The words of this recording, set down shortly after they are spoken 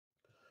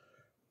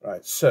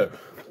Right, so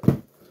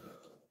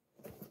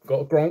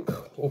got a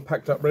Gronk all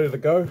packed up, ready to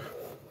go.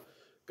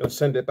 Gonna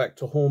send it back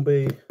to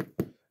Hornby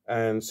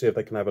and see if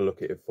they can have a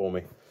look at it for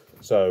me.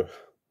 So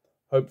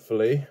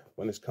hopefully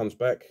when this comes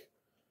back,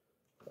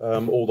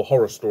 all the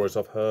horror stories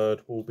I've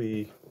heard will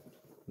be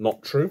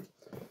not true,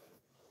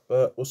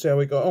 but we'll see how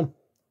we got on.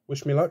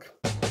 Wish me luck.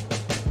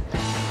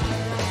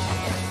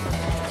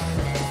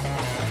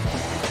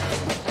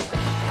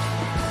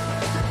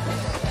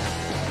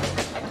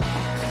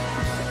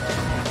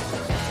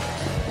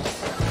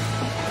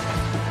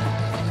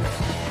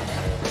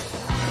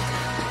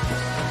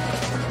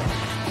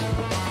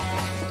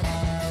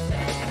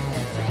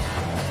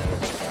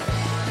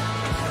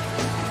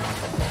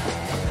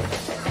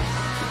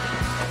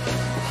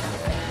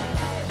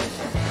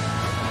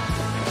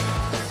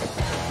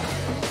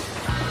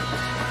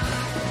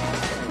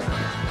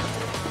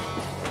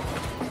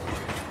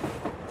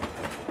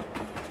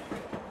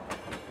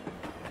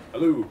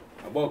 Hello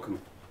and welcome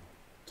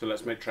to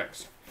Let's Make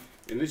Tracks.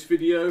 In this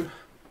video,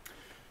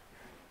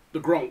 the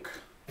Gronk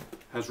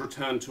has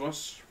returned to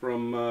us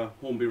from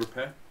Hornby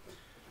Repair.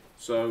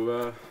 So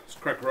let's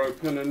crack her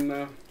open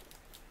and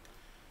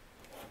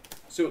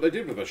see what they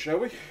did with her, shall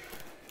we?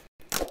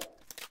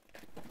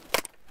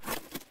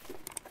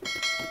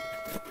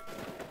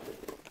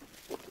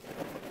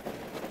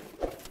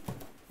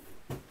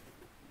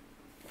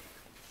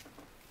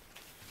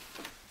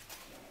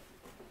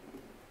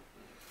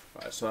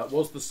 So that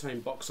was the same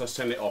box I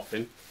sent it off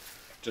in,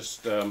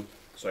 just so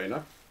you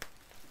know.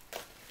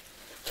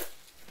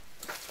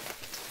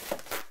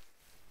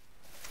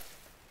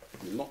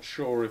 I'm not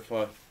sure if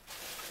I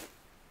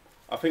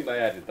think they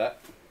added that,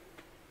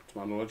 to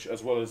my knowledge,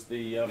 as well as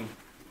the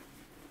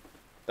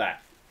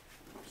that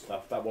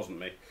stuff. That wasn't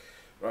me.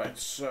 Right,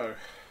 so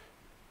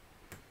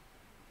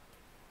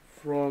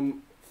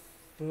from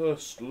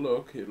first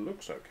look, it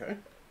looks okay.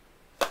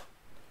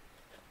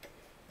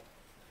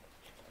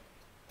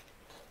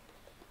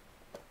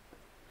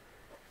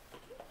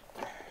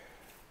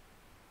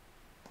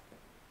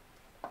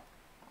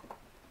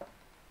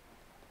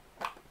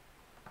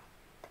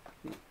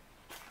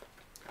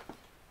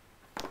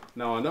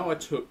 Now I know I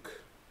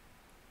took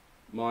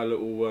my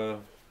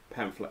little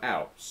pamphlet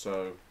out,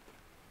 so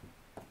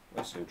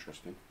that's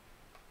interesting.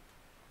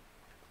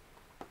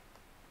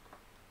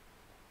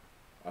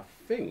 I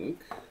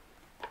think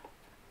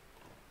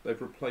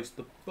they've replaced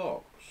the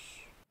box.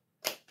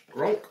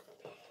 Gronk.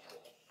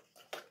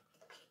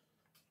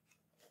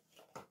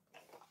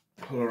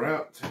 Pull her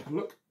out, take a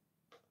look.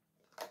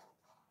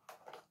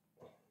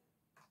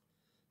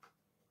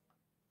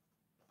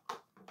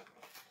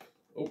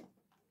 Oh,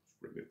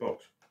 rip the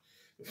box.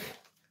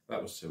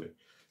 That was silly.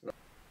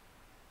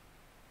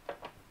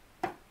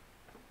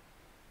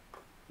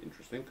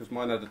 Interesting, because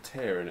mine had a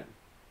tear in it.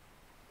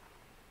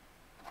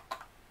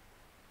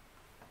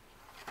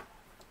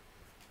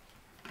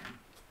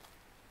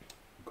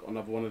 Got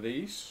another one of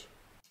these.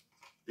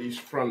 These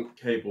front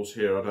cables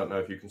here, I don't know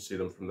if you can see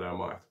them from there, I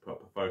might have to put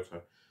up a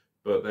photo,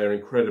 but they're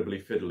incredibly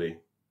fiddly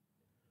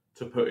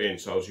to put in,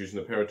 so I was using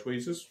a pair of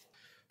tweezers.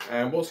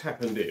 And what's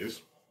happened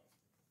is,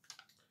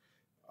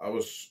 I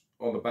was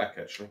on the back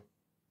actually,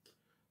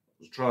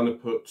 was trying to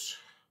put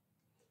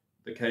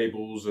the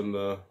cables and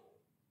the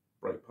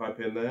brake pipe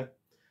in there,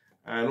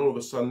 and all of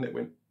a sudden it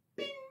went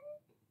bing,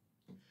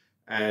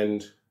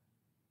 and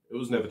it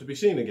was never to be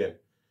seen again.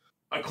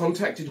 I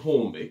contacted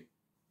Hornby.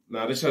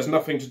 Now this has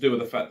nothing to do with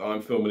the fact that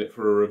I'm filming it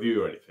for a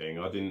review or anything,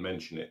 I didn't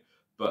mention it,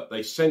 but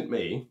they sent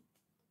me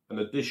an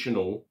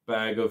additional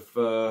bag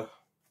of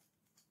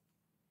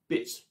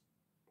bits.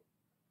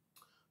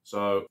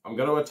 So I'm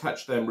going to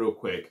attach them real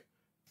quick,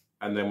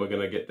 and then we're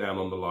going to get down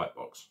on the light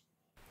box.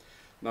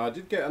 Now I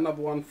did get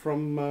another one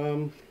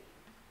from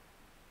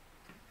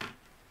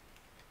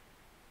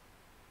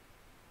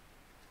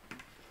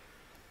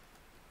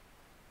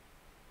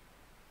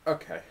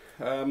okay,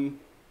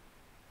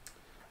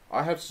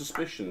 I have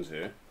suspicions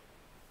here.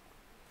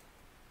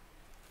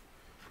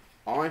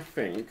 I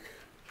think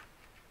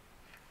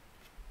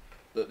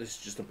that this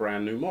is just a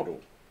brand new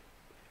model.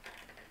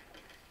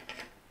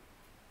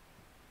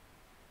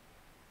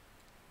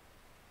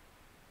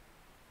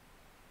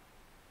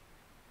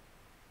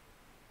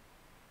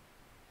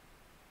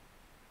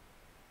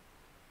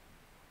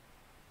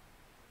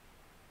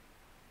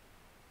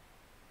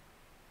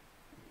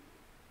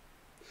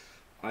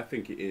 I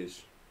think it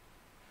is.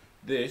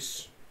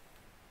 This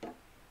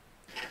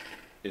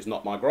is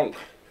not my Gronk.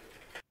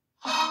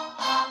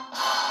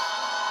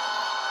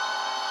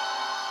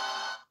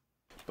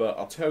 But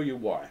I'll tell you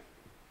why.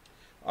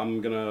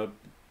 I'm gonna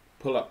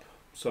pull up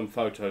some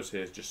photos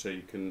here just so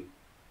you can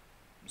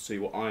see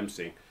what I'm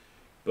seeing.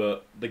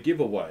 But the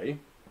giveaway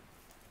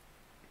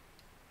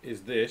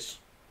is this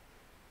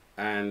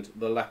and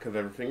the lack of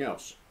everything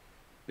else.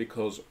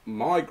 Because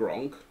my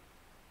Gronk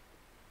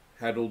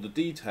had all the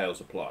details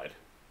applied.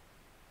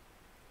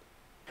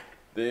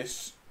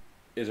 This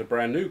is a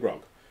brand new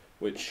Gronk,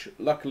 which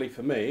luckily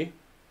for me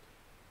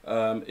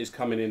is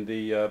coming in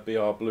the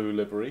BR blue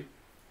livery,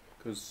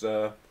 because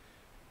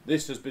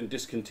This has been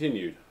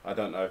discontinued. I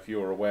don't know if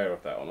you're aware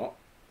of that or not.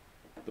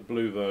 The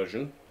blue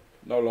version,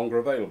 no longer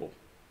available.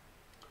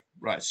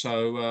 Right,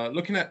 so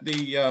looking at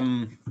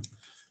the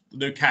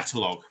new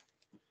catalogue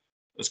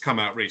that's come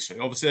out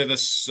recently, obviously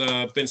there's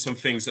been some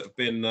things that have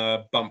been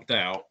bumped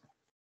out.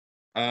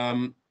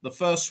 The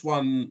first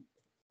one,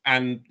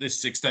 and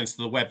this extends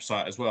to the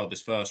website as well,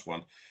 this first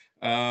one,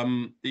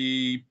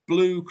 the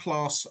blue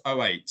Class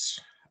 08.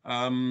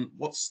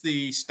 What's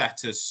the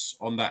status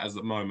on that as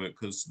the moment?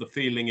 Because the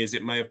feeling is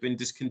it may have been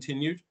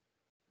discontinued.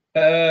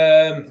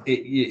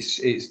 It's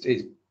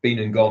been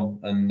and gone,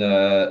 and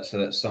so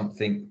that's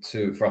something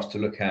for us to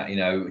look at, you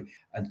know,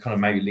 and kind of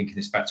maybe linking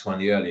this back to one of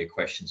the earlier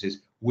questions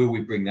is, will we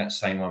bring that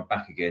same one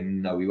back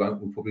again? No, we won't.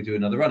 We'll probably do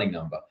another running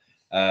number,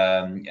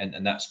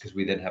 and that's because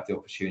we then have the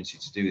opportunity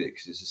to do it,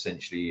 because it's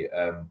essentially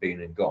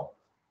been and gone.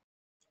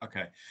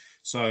 Okay,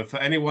 so for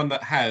anyone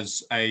that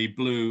has a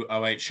blue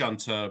 08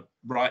 shunter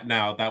right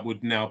now, that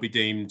would now be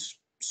deemed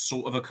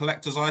sort of a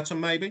collector's item,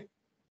 maybe?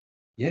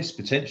 Yes,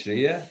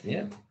 potentially, yeah.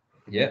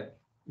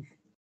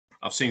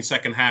 I've seen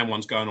second-hand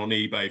ones going on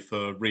eBay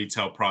for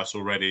retail price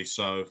already,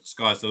 so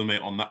sky's the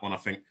limit on that one, I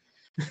think.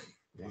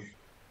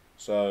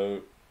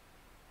 So,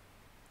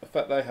 the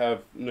fact they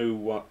have new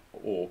one,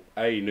 or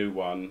a new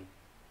one,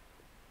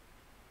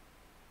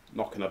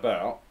 knocking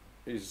about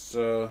is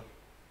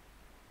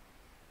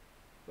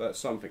that's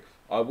something.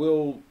 I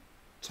will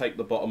take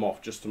the bottom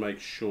off just to make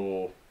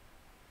sure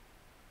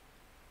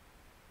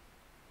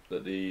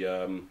that the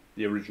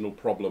original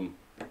problem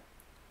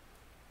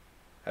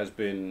has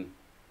been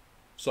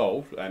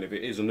solved, and if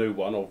it is a new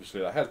one, obviously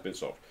that has been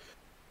solved.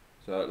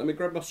 So let me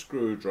grab my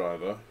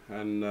screwdriver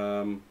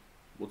and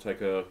we'll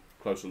take a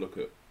closer look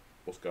at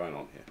what's going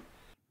on here.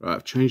 Right,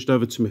 I've changed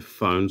over to my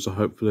phone, so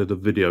hopefully the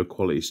video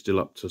quality is still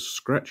up to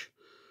scratch.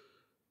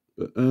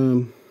 But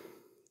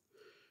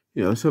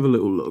yeah, let's have a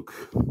little look.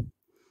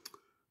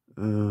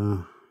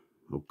 Oh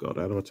God,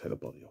 how do I take the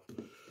body off?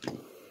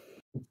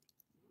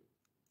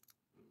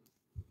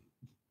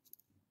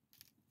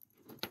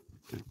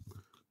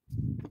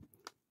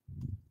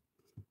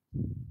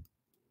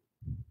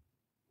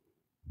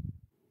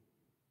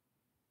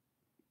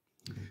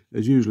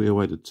 There's usually a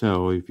way to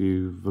tell if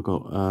you've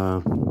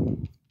got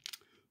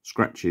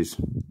scratches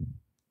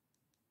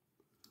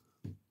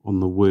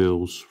on the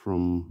wheels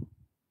from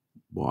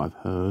what I've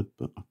heard,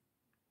 but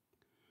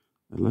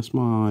unless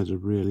my eyes are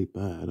really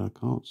bad, I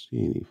can't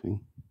see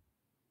anything.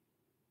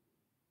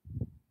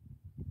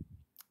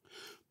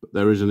 But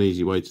there is an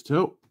easy way to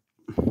tell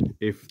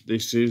if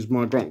this is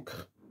my bronc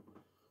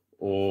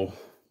or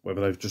whether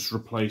they've just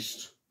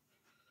replaced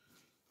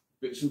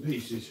bits and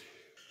pieces.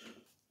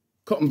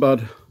 Cotton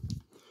bud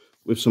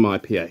with some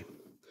IPA.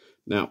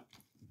 Now,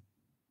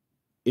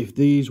 if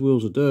these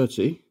wheels are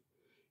dirty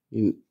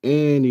in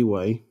any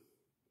way,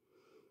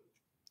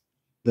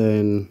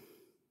 then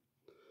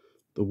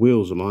the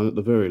wheels are mine at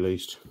the very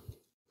least.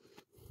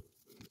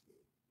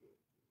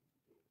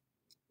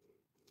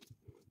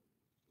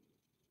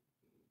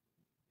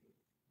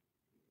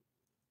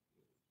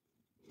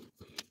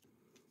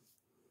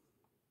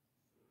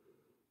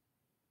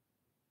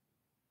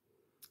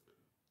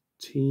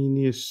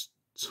 Tiniest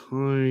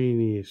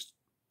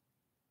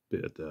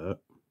bit of dirt,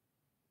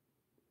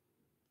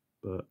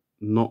 but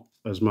not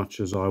as much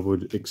as I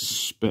would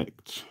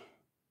expect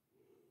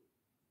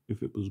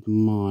if it was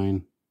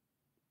mine.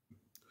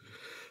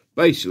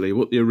 Basically,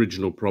 what the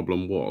original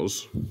problem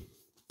was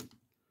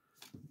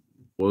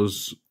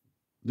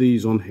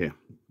these on here,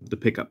 the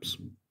pickups.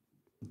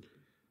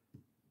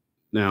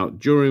 Now,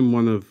 during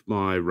one of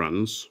my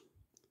runs,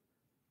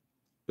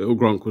 little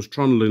Gronk was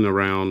trundling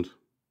around,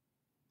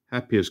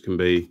 happy as can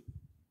be,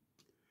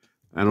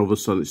 and all of a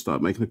sudden it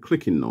started making a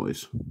clicking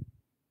noise.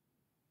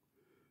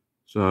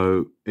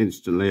 So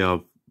instantly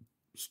I've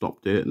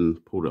stopped it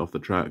and pulled it off the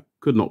track.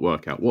 Could not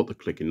work out what the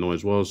clicking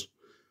noise was,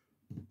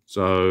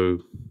 so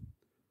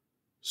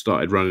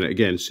started running it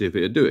again, see if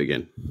it would do it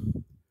again.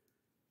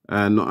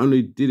 And not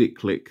only did it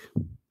click,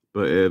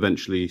 but it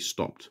eventually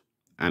stopped,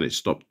 and it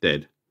stopped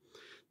dead.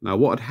 Now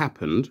what had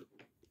happened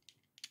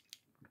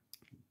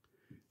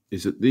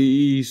is that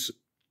these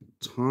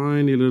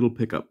tiny little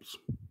pickups,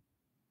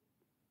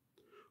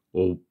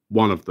 or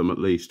one of them at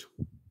least,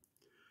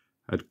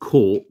 had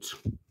caught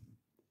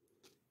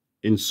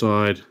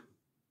inside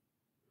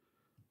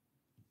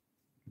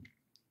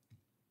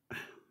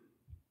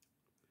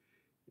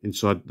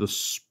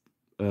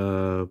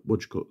the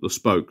the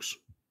spokes,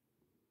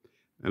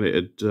 and it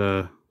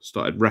had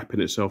started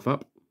wrapping itself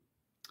up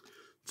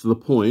to the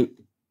point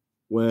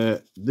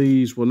where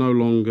these were no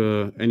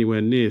longer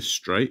anywhere near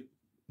straight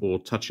or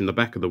touching the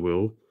back of the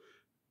wheel.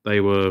 They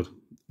were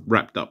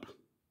wrapped up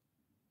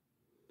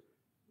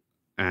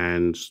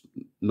and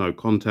no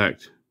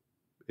contact.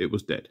 It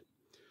was dead.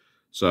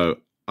 So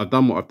I've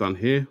done what I've done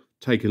here,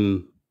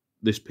 taken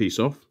this piece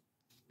off.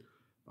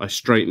 I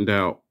straightened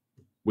out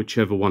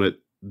whichever one of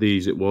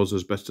these it was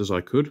as best as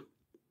I could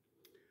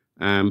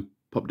and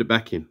popped it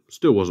back in.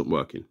 Still wasn't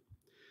working.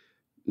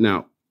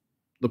 Now,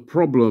 the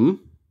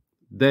problem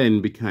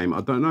then became,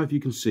 I don't know if you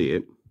can see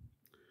it,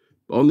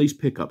 But on these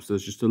pickups,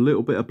 there's just a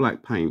little bit of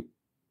black paint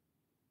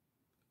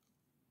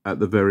at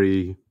the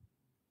very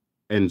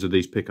ends of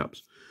these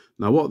pickups.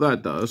 Now what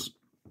that does,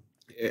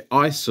 it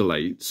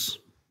isolates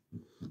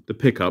the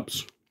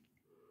pickups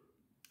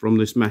from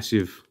this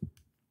massive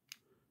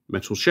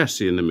metal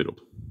chassis in the middle.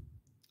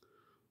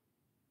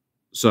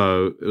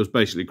 So it was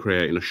basically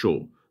creating a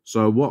short.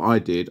 So what I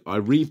did, I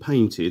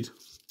repainted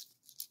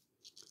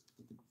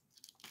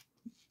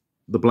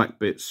the black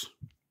bits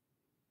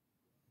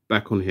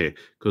back on here,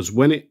 because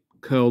when it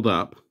curled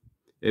up,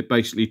 it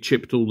basically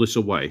chipped all this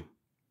away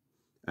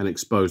and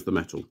exposed the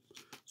metal.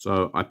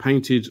 So I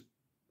painted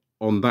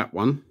on that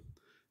one,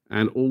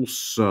 and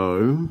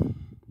also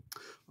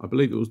I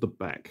believe it was the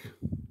back.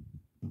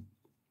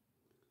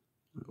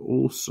 I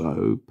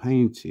also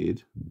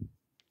painted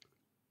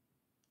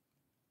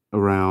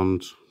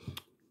around,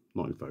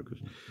 not in focus,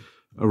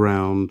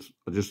 around,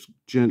 I just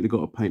gently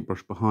got a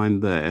paintbrush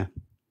behind there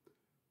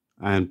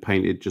and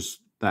painted just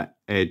that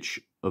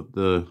edge of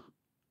the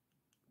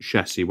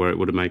chassis where it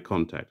would have made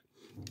contact.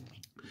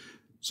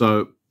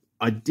 So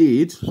I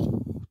did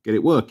get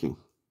it working.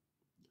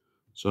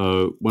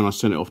 So when I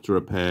sent it off to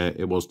repair,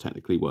 it was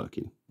technically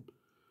working.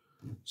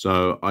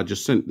 So I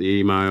just sent the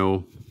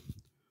email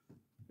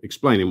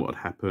explaining what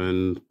had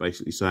happened,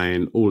 basically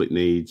saying all it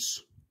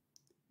needs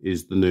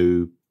is the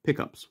new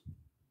pickups.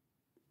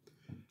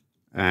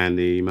 And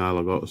the email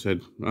I got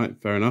said, right,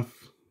 fair enough,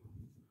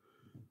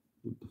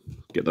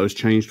 get those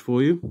changed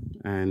for you.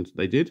 And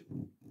they did.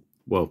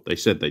 Well, they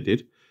said they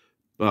did,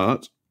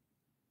 but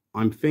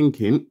I'm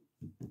thinking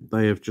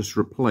they have just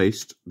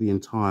replaced the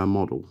entire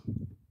model,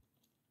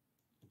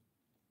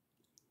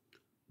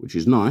 which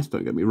is nice,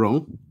 don't get me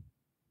wrong.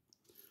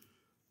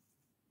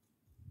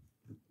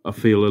 I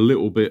feel a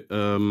little bit, I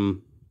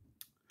don't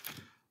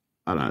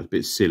know, it's a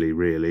bit silly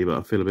really, but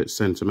I feel a bit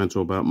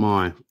sentimental about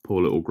my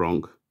poor little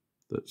Gronk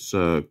that's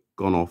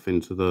gone off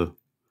into the,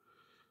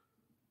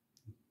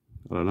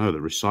 I don't know, the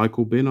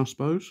recycle bin, I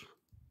suppose.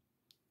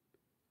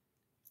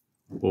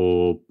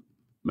 Or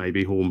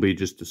maybe Hornby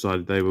just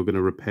decided they were going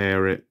to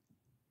repair it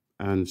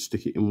and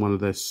stick it in one of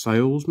their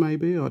sales,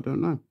 maybe, I don't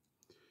know.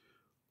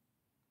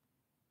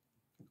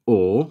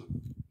 Or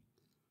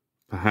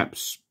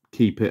perhaps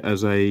keep it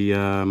as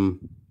a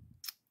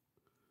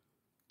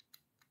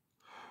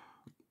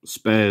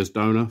spares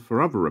donor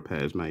for other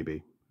repairs,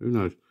 maybe. Who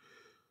knows?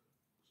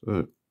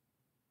 So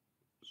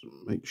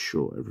make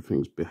sure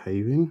everything's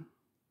behaving.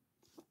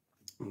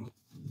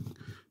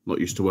 Not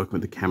used to working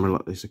with the camera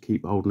like this. I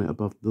keep holding it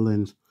above the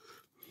lens.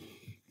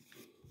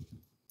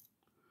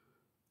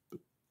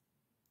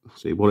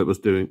 See what it was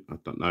doing. I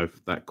don't know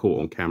if that caught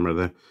on camera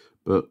there,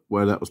 but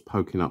where that was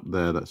poking up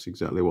there, that's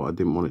exactly what I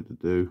didn't want it to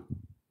do.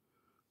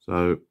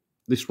 So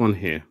this one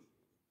here,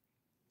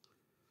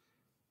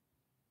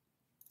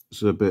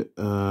 it's a bit,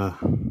 shall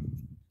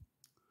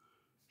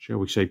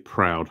we say,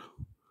 proud.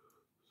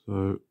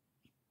 So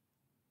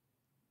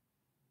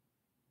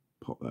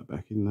pop that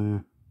back in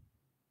there.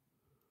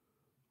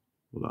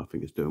 Well, I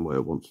think it's doing what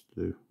it wants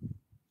to do.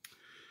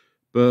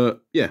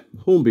 But yeah,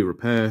 Hornby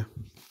Repair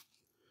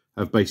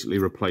have basically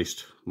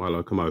replaced my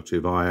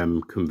locomotive. I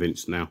am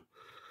convinced now.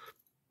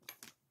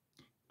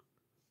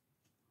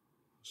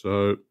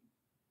 So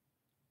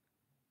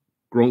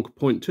Gronk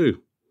point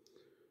 2.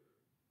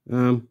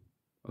 I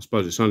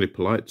suppose it's only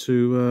polite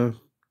to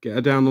get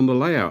her down on the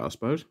layout, I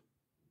suppose.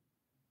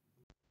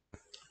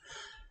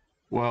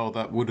 Well,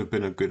 that would have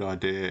been a good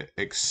idea,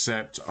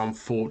 except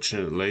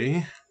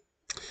unfortunately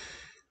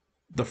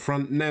the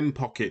front NEM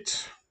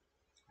pocket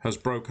has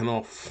broken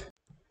off.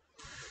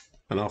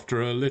 And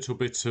after a little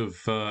bit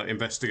of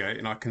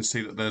investigating, I can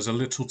see that there's a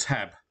little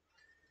tab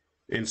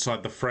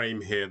inside the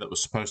frame here that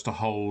was supposed to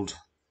hold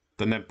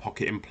the NEM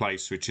pocket in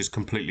place, which is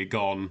completely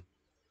gone.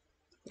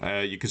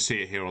 You can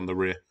see it here on the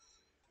rear.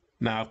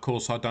 Now, of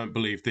course, I don't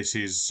believe this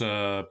is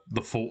the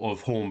fault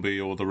of Hornby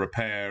or the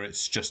repair.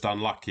 It's just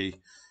unlucky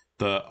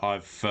that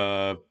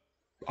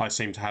I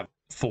seem to have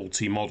a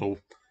faulty model.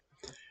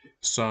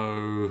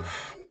 So,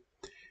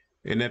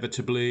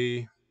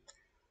 inevitably,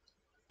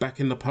 back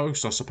in the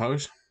post, I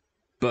suppose.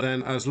 But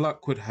then, as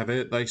luck would have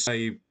it, they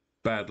say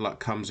bad luck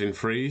comes in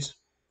threes.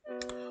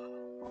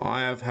 I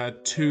have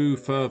had 2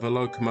 further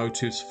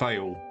locomotives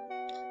fail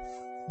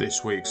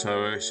this week,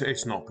 so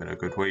it's not been a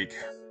good week.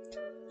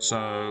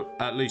 So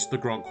at least the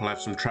Gronk will have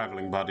some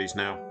travelling buddies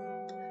now.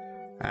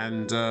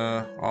 And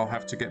I'll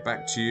have to get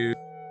back to you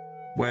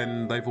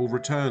when they've all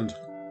returned.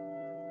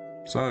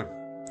 So,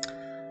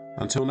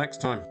 until next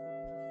time.